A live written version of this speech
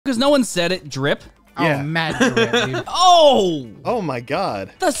because no one said it. Drip. Yeah. Oh, mad drip, dude. Oh my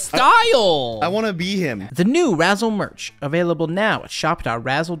god. The style. I want to be him. The new Razzle merch, available now at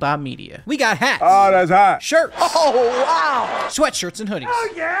shop.razzle.media. We got hats. Oh, that's hot. Shirts. Oh, wow. Sweatshirts and hoodies.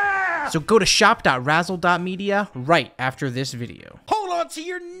 Oh, yeah. So go to shop.razzle.media right after this video. Hold on to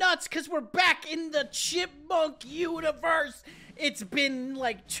your nuts, because we're back in the Chipmunk universe. It's been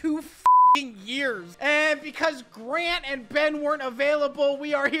like 2 f***ing years. And because Grant and Ben weren't available,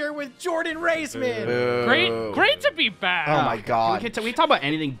 we are here with Jordan Raisman. Great to be back. Oh my god. Can we talk about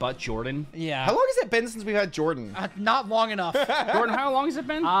anything but Jordan? Yeah. How long has it been since we've had Jordan? Not long enough. Jordan, how long has it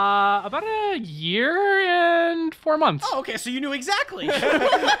been? About a year and 4 months. Oh, okay, so you knew exactly.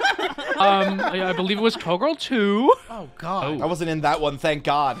 I believe it was Cowgirl 2. Oh, God. I wasn't in that one, thank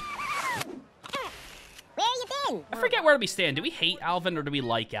god. Where you been? I forget where we stand. Do we hate Alvin or do we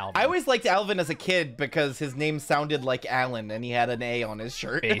like Alvin? I always liked Alvin as a kid because his name sounded like Alan and he had an A on his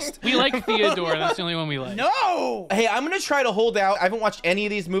shirt. We like Theodore. That's the only one we like. No! Hey, I'm gonna try to hold out. I haven't watched any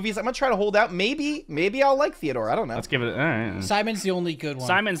of these movies. I'm gonna try to hold out. Maybe I'll like Theodore. I don't know. Let's give it. All right. Simon's the only good one.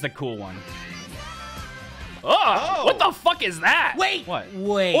 Simon's the cool one. Oh, what the fuck is that? Wait! What?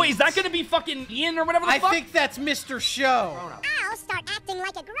 Wait. Oh, is that gonna be fucking Ian or whatever the I fuck? think that's Mr. Show. I'll start acting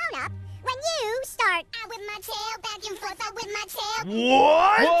like a grown-up when you start. I whip my tail back and forth. I whip my tail.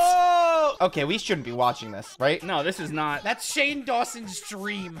 What? Whoa! Okay, we shouldn't be watching this, right? No, this is not. That's Shane Dawson's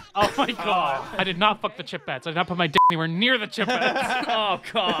dream. Oh my god. I did not fuck the chip bats. I did not put my dick anywhere near the chip bats. Oh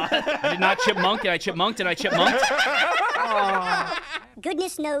god. I did not chipmunk. Did I chipmunk? Did I chipmunk?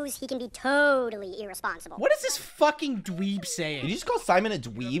 Goodness knows he can be totally irresponsible. What is this fucking dweeb saying? Did you just call Simon a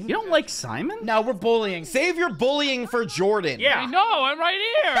dweeb? You don't like Simon? No, we're bullying. Save your bullying for Jordan. I Yeah. know, I'm right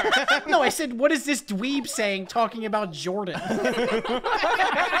here. No, I said, what is this dweeb saying talking about Jordan?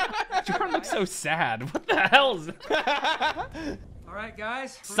 Jordan looks so sad. What the hell's? All right,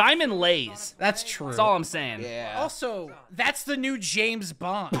 guys. Simon lays. That's true. That's all I'm saying. Yeah. Also, that's the new James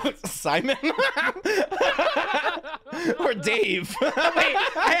Bond. Simon? Or Dave? Wait,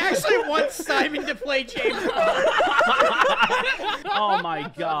 I actually want Simon to play James Bond. Oh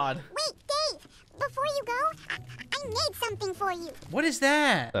my god. Wait, Dave, before you go, I made something for you. What is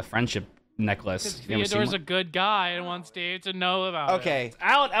that? The friendship necklace. You ever seen Theodore's a one? good guy and wants Dave to know about it. Okay.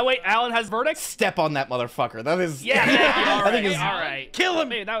 Alan. Oh wait, Alan has verdict. Step on that motherfucker. That is. Yeah. All I think right. it's. All right. Kill him.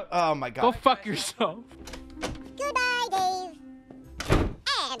 Wait, that, Oh my Go god. fuck yourself. Goodbye, Dave.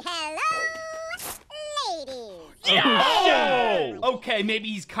 And hello, ladies. Oh! Okay, maybe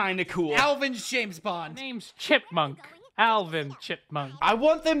he's kind of cool. Alvin's James Bond. Name's Chipmunk. Alvin Chipmunk. I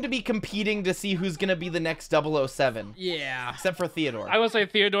want them to be competing to see who's gonna be the next 007. Yeah. Except for Theodore. I will say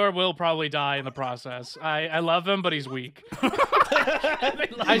Theodore will probably die in the process. I love him, but he's weak.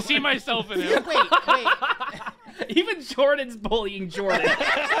 I see myself in him. Wait. Even Jordan's bullying Jordan.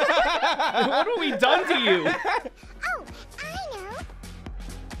 What have we done to you? Oh, I know.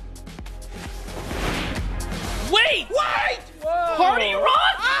 Wait! What? Party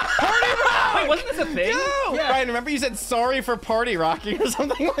rock? Party rock! Wait, wasn't this a thing? No! Ryan, remember you said sorry for party rocking or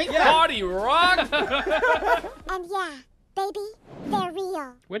something like that? Party rock? And yeah, baby, they're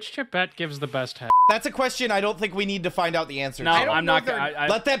real. Which chipette gives the best head? That's a question I don't think we need to find out the answer No, to. I'm not gonna.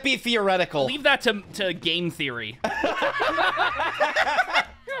 Let that be theoretical. Leave that to game theory.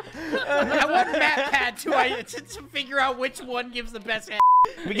 I want MatPat to figure out which one gives the best head.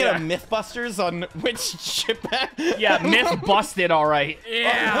 We get a Mythbusters on which chip. Yeah, myth busted, all right.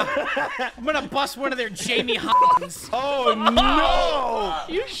 Yeah. I'm gonna bust one of their Jamie Hollins. Oh no!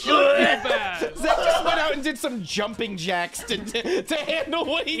 You should be bad. Zach just went out and did some jumping jacks to handle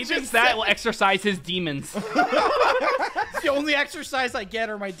what he Even just that said. will exercise his demons. The only exercise I get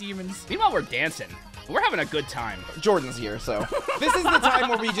are my demons. Meanwhile, we're dancing. We're having a good time. Jordan's here, so this is the time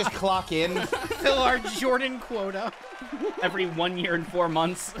where we just clock in. Fill our Jordan quota. Every 1 year and 4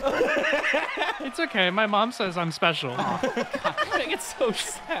 months. It's okay. My mom says I'm special. I get so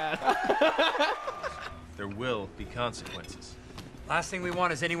sad. There will be consequences. Last thing we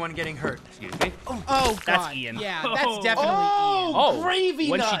want is anyone getting hurt. Excuse me. Oh, God. That's Ian. Yeah, that's definitely Ian. Oh, gravy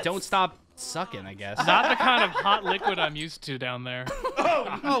when nuts. she don't stop sucking, I guess. Not the kind of hot liquid I'm used to down there.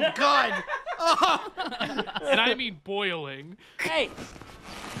 Oh, God. And I mean boiling. Hey!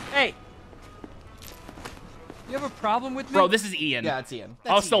 You have a problem with me? Bro, this is Ian. Yeah, it's Ian.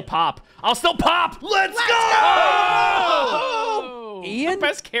 I'll still pop. Let's go! Oh! Ian? The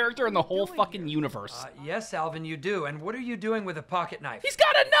best character in the whole fucking universe. Yes, Alvin, you do. And what are you doing with a pocket knife? He's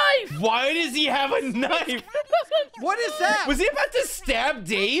got a knife! Why does he have a knife? What is that? Was he about to stab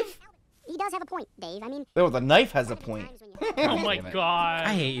Dave? He does have a point, Dave. I mean... Oh, the knife has a point. Oh my god.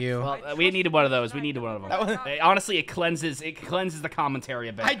 I hate you. Well, we needed one of those. We needed one of them. Honestly, it cleanses the commentary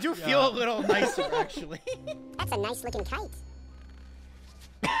a bit. I do feel a little nicer, actually. That's a nice-looking kite.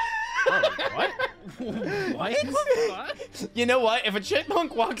 What? What? You know what? If a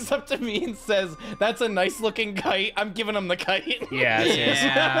chipmunk walks up to me and says, "That's a nice looking kite," I'm giving him the kite. Yeah,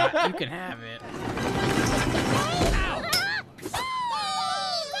 Yeah, you can have it.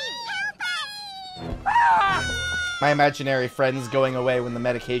 My imaginary friend's going away when the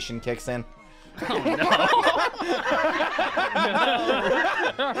medication kicks in. Oh no.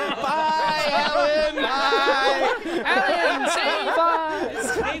 Bye, Ellen. Bye. Alan, save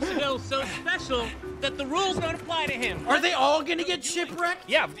us! Dave's so special that the rules don't apply to him. Are they all gonna get shipwrecked?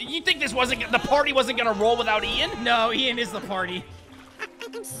 Yeah, you think the party wasn't gonna roll without Ian? No, Ian is the party.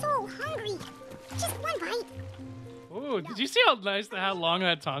 I'm so hungry. Just one bite. Ooh, did you see how long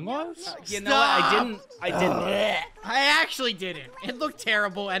that tongue was? You know what? I didn't. I actually didn't. It looked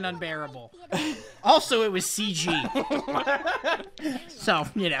terrible and unbearable. Also, it was CG. So,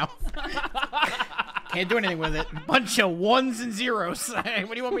 you know. Can't do anything with it. Bunch of ones and zeros. What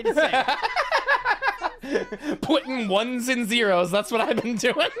do you want me to say? Putting ones and zeros. That's what I've been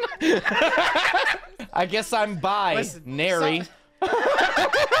doing. I guess I'm bi. Listen, Nary.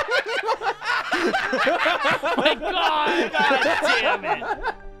 Oh my god! God damn it!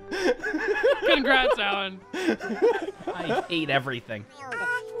 Congrats, Alan. I hate everything.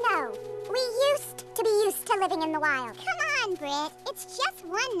 No. We used to be used to living in the wild. Come on, Britt. It's just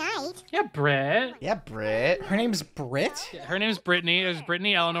one night. Yeah, Britt. Yeah, Britt. Her name's Britt? Her name's Brittany. There's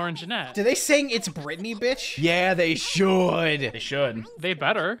Brittany, Eleanor, and Jeanette. Do they sing It's Brittany, bitch? Yeah, they should. They should. They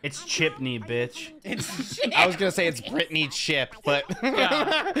better. It's Chipney, bitch. I was gonna say it's Brittany Chip, but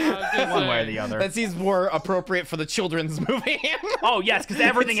Yeah. One way or the other. that seems more appropriate for the children's movie. Oh yes, because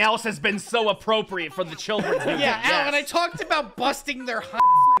everything else has been so appropriate for the children's movie. Yeah, yes. Alan, I talked about busting their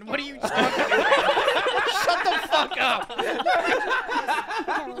What are you talking about? Shut the fuck up.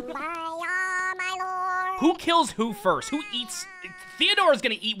 My lord. Who kills who first? Who eats? Theodore's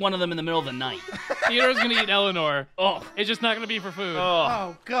gonna eat one of them in the middle of the night. Theodore's gonna eat Eleanor. Oh. It's just not gonna be for food.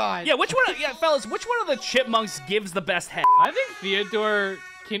 Oh, God. Yeah, fellas, which one of the chipmunks gives the best head? I think Theodore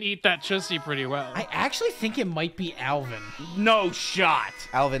can eat that chussy pretty well. I actually think it might be Alvin. No shot.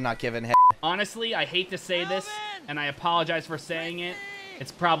 Alvin not giving head. Honestly, I hate to say this, and I apologize for saying it.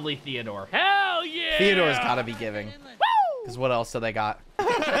 It's probably Theodore. Hell yeah! Theodore's gotta be giving. Because what else do they got?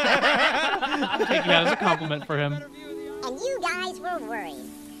 I'm taking that as a compliment for him. And you guys were worried.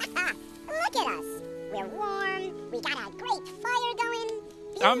 Look at us. We're warm. We got a great fire going.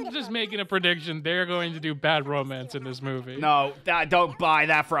 I'm just making a prediction. They're going to do bad romance in this movie. No, don't buy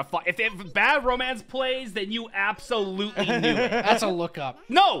that for a fight. If bad romance plays, then you absolutely knew it. That's a look up.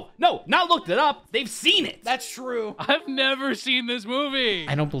 No, not looked it up. They've seen it. That's true. I've never seen this movie.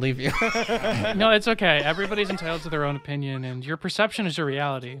 I don't believe you. No, it's okay. Everybody's entitled to their own opinion, and your perception is your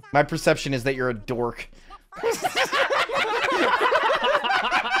reality. My perception is that you're a dork.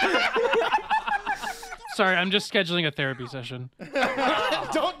 Sorry, I'm just scheduling a therapy session.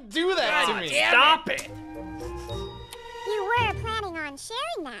 Don't do that to me. Stop it. You were planning on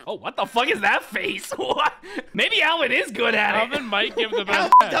sharing that. Oh, what the fuck is that face? What? Maybe Alvin is good at it. Alvin might give the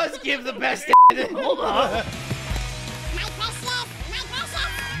best. Alvin does give the best. Hold on. My precious. My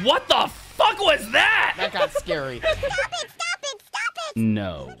precious. What the fuck was that? That got scary. Stop it. Stop it. Stop it.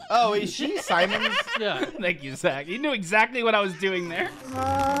 No. Oh, is she Simon's? Yeah. Thank you, Zach. You knew exactly what I was doing there.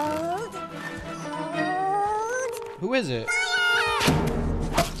 Hold. Hold. Who is it?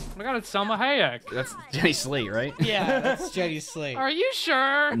 Oh my god, it's Selma Hayek. That's Jenny Slate, right? Yeah, that's Jenny Slate. Are you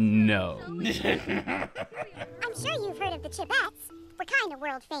sure? No. I'm sure you've heard of the Chipettes. We're kind of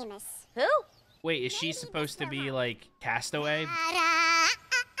world famous. Who? Wait, is she supposed to be like Castaway?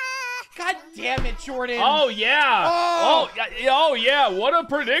 God damn it, Jordan. Oh yeah. Oh. Oh yeah. What a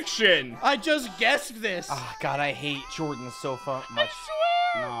prediction. I just guessed this. Oh, God, I hate Jordan so much.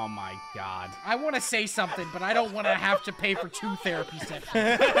 Oh my god. I want to say something, but I don't want to have to pay for 2 therapy sessions.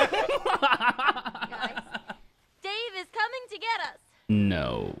 Guys, Dave is coming to get us.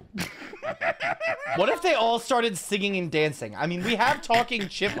 No. What if they all started singing and dancing? I mean, we have talking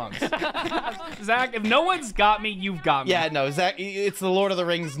chipmunks. Zach, if no one's got me, you've got me. Yeah, no, Zach, it's the Lord of the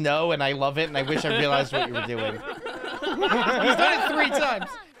Rings no, and I love it, and I wish I realized what you were doing. He's done it 3 times.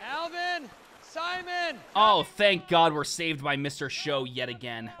 Alvin! Simon! Oh, thank God we're saved by Mr. Show yet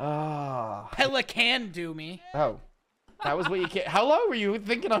again. Oh. Pelican do me. Oh. That was what you can. How long were you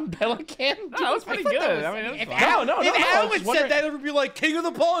thinking on Pelican? That was pretty good. I mean, it was If fine. if Alvin said that, it would be like King of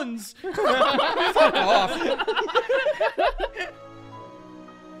the Puns. Fuck off.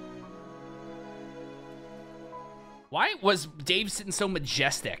 Why was Dave sitting so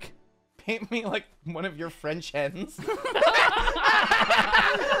majestic? Paint me like one of your French hens.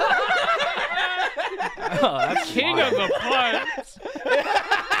 Oh, that's King of the puns.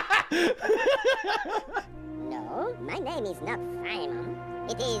 No, my name is not Simon.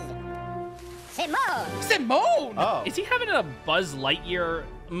 It is Simone. Simone! Oh. Is he having a Buzz Lightyear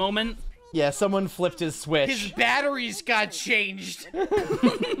moment? Yeah, someone flipped his switch. His batteries got changed. I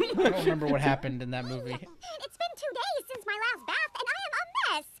don't remember what happened in that movie. It's been 2 days since my last bath, and I am a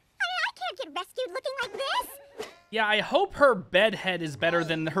mess. I can't get rescued looking like this. Yeah, I hope her bed head is better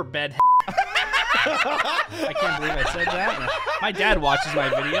than her bed head. I can't believe I said that. My dad watches my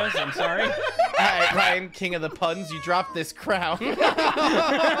videos, I'm sorry. All right, Ryan, king of the puns, you dropped this crown.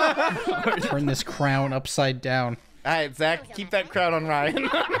 Turn this crown upside down. All right, Zach, keep that crown on Ryan.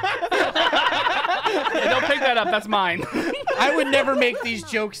 Hey, don't pick that up, that's mine. I would never make these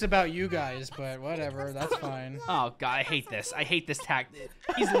jokes about you guys, but whatever, that's fine. Oh, God, I hate this. I hate this tact.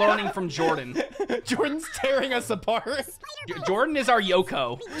 He's learning from Jordan. Jordan's tearing us apart. Jordan is our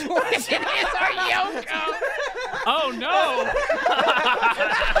Yoko. Jordan is our Yoko! Oh no!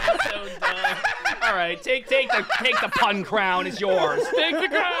 So dumb. All right, take the pun crown. It's yours. Take the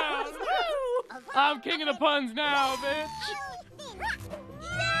crown! I'm king of the puns now, bitch.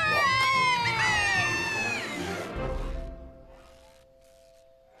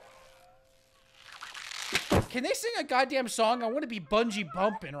 Can they sing a goddamn song? I want to be bungee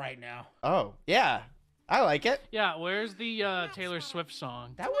bumping right now. Oh, yeah. I like it. Yeah, where's the Taylor Swift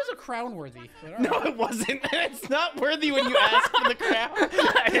song? That was a crown worthy. No, it wasn't. It's not worthy when you ask for the crown.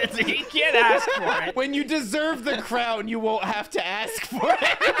 You can't ask for it. When you deserve the crown, you won't have to ask for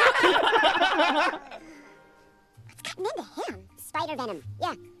it. What's gotten into him? Spider venom.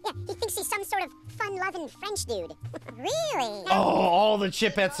 Yeah. He thinks he's some sort of fun-loving French dude. Really? Oh, all the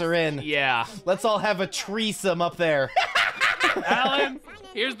Chipettes are in. Yeah. Let's all have a threesome up there. Alan,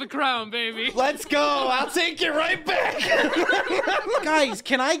 here's the crown, baby. Let's go. I'll take you right back. Guys,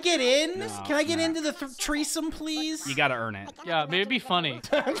 can I get in? Can I get into the threesome, please? You gotta earn it. Yeah, maybe it'd be funny.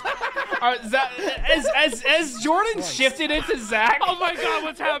 As Jordan shifted it to Zach. Oh my God,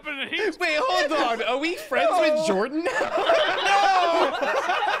 what's happening? Wait, hold on. Are we friends with Jordan now? No.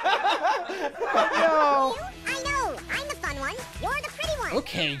 I know. I'm the fun one. You're the pretty one.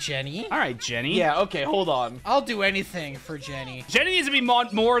 Okay, Jenny. All right, Jenny. Yeah, okay, hold on. I'll do anything for Jenny. Jenny needs to be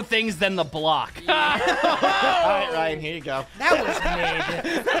more things than the block. All right, Ryan, here you go. That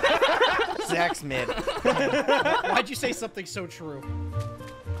was mid. Zach's mid. Why'd you say something so true?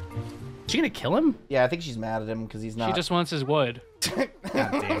 She gonna kill him? Yeah, I think she's mad at him because he's not. She just wants his wood. God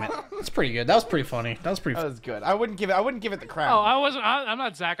damn it. That's pretty good. That was pretty funny. That was pretty That funny. was good. I wouldn't give it the crown. Oh, I'm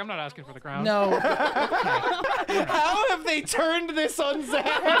not Zach. I'm not asking for the crown. No. How have they turned this on Zach?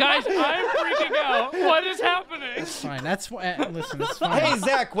 Guys, I'm freaking out. What is happening? It's fine. That's why. Listen, it's fine. Hey,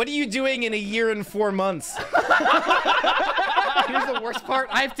 Zach, what are you doing in 1 year and 4 months? Here's the worst part.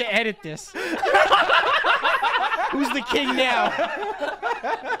 I have to edit this. Who's the king now?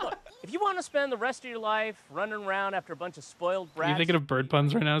 If you want to spend the rest of your life running around after a bunch of spoiled brats... You thinking of bird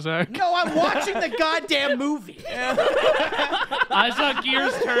puns right now, Zach? No, I'm watching the goddamn movie. I saw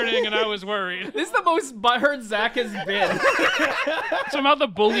gears turning and I was worried. This is the most butthurt Zach has been. Somehow the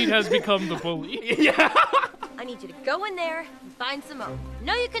bullied has become the bully. Yeah. I need you to go in there and find Simone.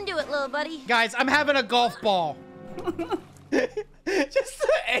 Know you can do it, little buddy. Guys, I'm having a golf ball. Just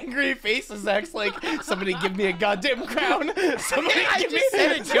the angry face of Zach's like, somebody give me a goddamn crown. Somebody I give me just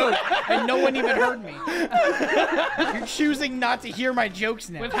said a joke, and no one even heard me. You're choosing not to hear my jokes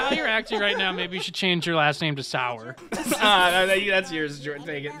now. With how you're acting right now, maybe you should change your last name to Sour. That's yours, Jordan.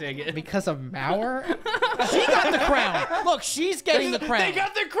 Take it. Because of Mauer? She got the crown. Look, she's getting the crown. They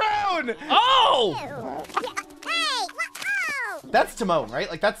got the crown. Oh! Hey, what? Oh! That's Timon, right?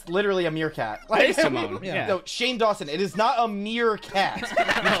 Like, that's literally a meerkat. Like, It's Timon, yeah. No, Shane Dawson, it is not a meerkat.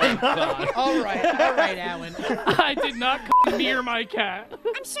 All right, Alan. I did not near my cat.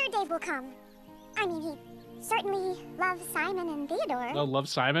 I'm sure Dave will come. I mean, he certainly loves Simon and Theodore. Oh, Love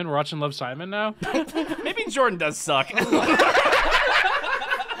Simon? We're watching Love Simon now? Maybe Jordan does suck.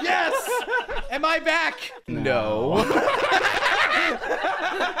 Yes! Am I back? No.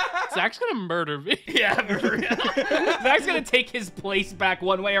 Zach's gonna murder me. Yeah, Zach's gonna take his place back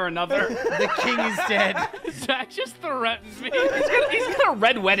one way or another. The king is dead. Zach just threatened me. He's gonna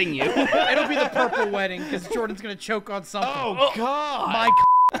red wedding you. It'll be the purple wedding, because Jordan's gonna choke on something. Oh, God. My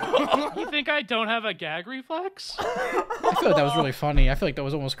You think I don't have a gag reflex? I feel like that was really funny. I feel like that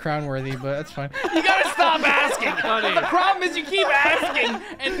was almost crown-worthy, but that's fine. You gotta stop asking. Honey. The problem is you keep asking,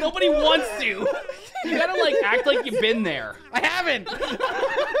 and nobody wants to. You gotta, like, act like you've been there. I haven't!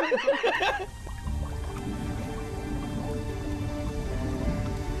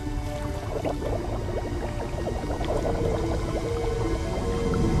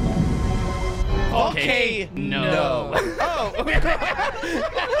 Okay. No. Oh.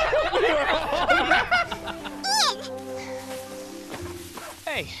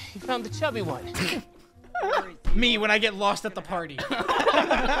 Hey, you found the chubby one. Me when I get lost at the party.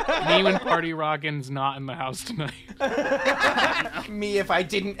 Me when Party Rockin's not in the house tonight. Me if I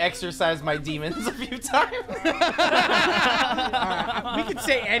didn't exercise my demons a few times. Alright, we can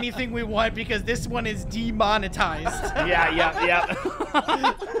say anything we want because this one is demonetized. Yeah.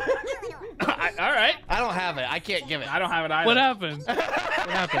 All right. I don't have it. I can't give it. I don't have it either. What happened? What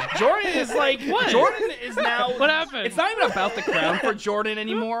happened? Jordan is like, What? Jordan is now. What happened? It's not even about the crown for Jordan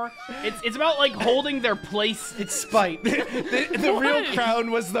anymore. It's about like holding their place. It's spite. The real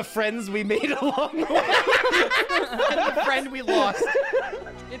crown was the friends we made along the way. And the friend we lost.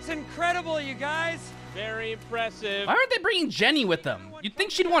 It's incredible, you guys. Very impressive. Why aren't they bringing Jenny with them? You'd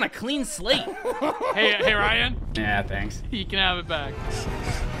think she'd want a clean slate. Hey, Ryan. Yeah, thanks. You can have it back.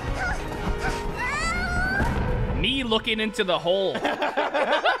 Me looking into the hole.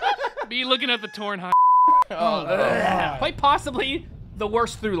 Me looking at the torn high. Quite possibly the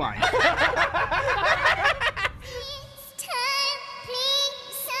worst through line.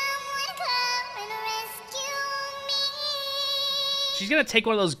 She's gonna take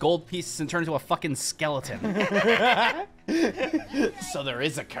one of those gold pieces and turn into a fucking skeleton. So there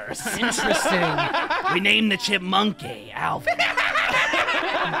is a curse. Interesting. We named the chipmonkey Alvin.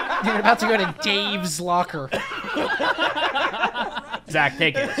 You're about to go to Dave's locker. Zach,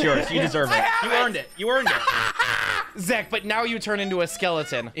 take it. It's yours. You deserve it. You earned it. You earned it. Zach, but now you turn into a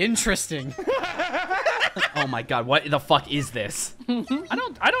skeleton. Interesting. Oh my god, what the fuck is this? I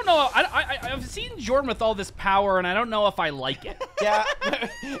don't know. I've seen Jordan with all this power, and I don't know if I like it. Yeah,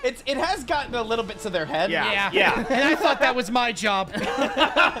 it has gotten a little bit to their head. Yeah. And I thought that was my job.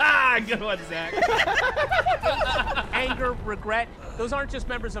 Good one, Zach. Anger, regret, those aren't just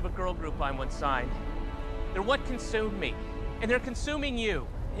members of a girl group on one side. They're what consumed me, and they're consuming you.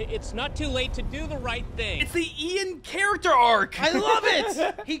 It's not too late to do the right thing. It's the Ian character arc. I love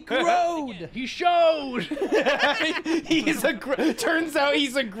it. He growed. He showed. Turns out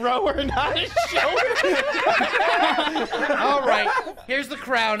he's a grower, not a shower. All right, here's the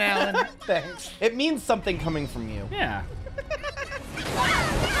crown, Alan. Thanks. It means something coming from you. Yeah.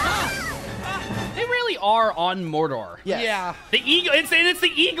 They really are on Mordor. Yes. Yeah. The eagle. It's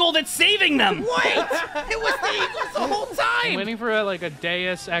the eagle that's saving them. Wait, it was the Eagles the whole I'm time. waiting for a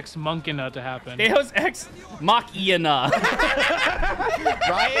Deus Ex Machina to happen. Deus Ex Machina.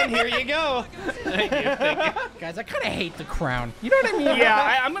 Ryan, here you go. Thank you. Guys, I kind of hate the crown. You know what I mean?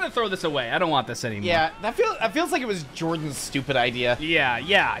 Yeah, I'm gonna throw this away. I don't want this anymore. Yeah, that feels like it was Jordan's stupid idea. Yeah.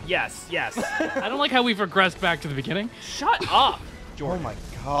 Yes. I don't like how we've regressed back to the beginning. Shut up. Oh my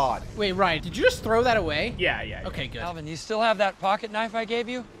god. Wait, Ryan, did you just throw that away? Yeah. Okay, good. Alvin, you still have that pocket knife I gave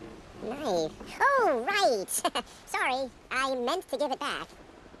you? Knife? Oh, right. Sorry, I meant to give it back.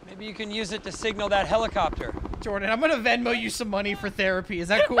 Maybe you can use it to signal that helicopter. Jordan, I'm gonna Venmo you some money for therapy. Is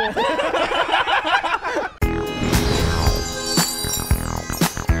that cool?